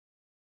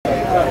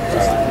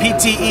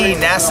PTE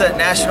NASA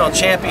National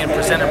Champion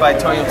presented by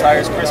Toyo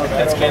Tires, Chris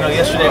Kopitski. I know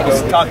yesterday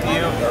we talked to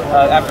you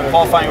after the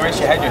qualifying race.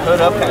 You had your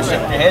hood up, kind of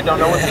shaking your head, don't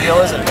know what the deal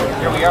is, and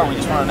here we are. We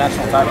just won a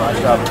national title. Nice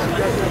job.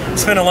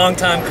 It's been a long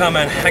time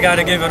coming. I got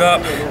to give it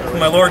up to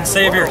my Lord and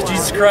Savior,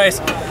 Jesus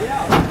Christ.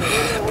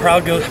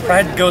 Pride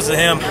goes to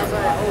Him.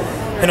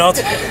 And all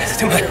to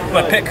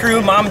my pit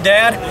crew, Mom and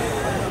Dad.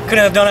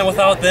 Couldn't have done it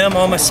without them,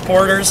 all my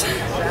supporters.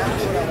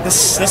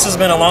 This has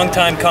been a long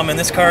time coming.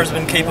 This car has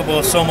been capable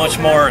of so much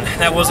more, and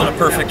that wasn't a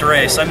perfect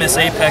race. I missed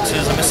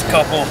apexes, I missed a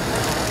couple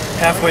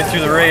halfway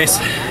through the race.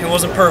 It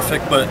wasn't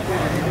perfect, but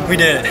we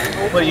did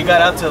it. Well, you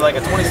got out to like a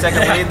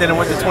 20-second lead, then it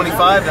went to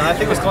 25, and I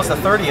think it was close to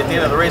 30 at the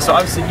end of the race, so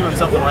obviously doing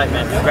something right,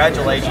 man.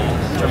 Congratulations.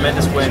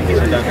 Tremendous win. Things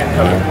are done.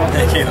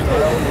 Thank you.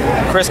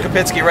 Chris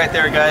Kopitski right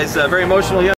there, guys. Very emotional.